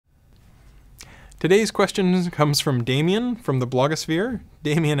Today's question comes from Damien from the blogosphere.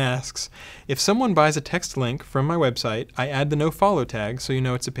 Damien asks, if someone buys a text link from my website, I add the nofollow tag so you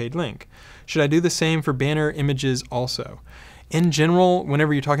know it's a paid link. Should I do the same for banner images also? In general,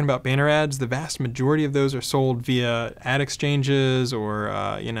 whenever you're talking about banner ads, the vast majority of those are sold via ad exchanges or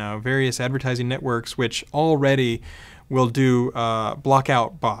various advertising networks, which already will do block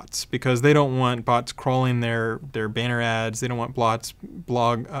out bots because they don't want bots crawling their banner ads. They don't want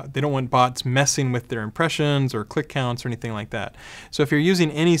they don't want bots messing with their impressions or click counts or anything like that. So if you're using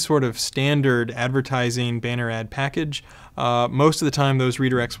any sort of standard advertising banner ad package, most of the time those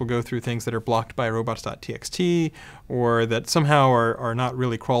redirects will go through things that are blocked by robots.txt or that somehow are not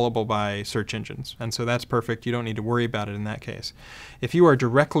really crawlable by search engines. And so that's perfect. You don't need to worry about it in that case. If you are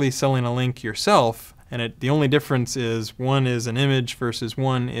directly selling a link yourself, and the only difference is one is an image versus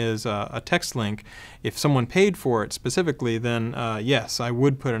one is a text link. If someone paid for it specifically, then yes, I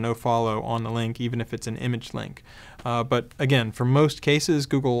would put a nofollow on the link even if it's an image link. But again, for most cases,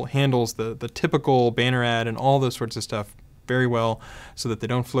 Google handles the typical banner ad and all those sorts of stuff very well so that they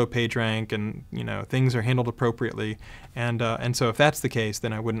don't flow PageRank and things are handled appropriately. And so if that's the case,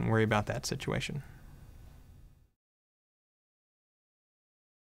 then I wouldn't worry about that situation.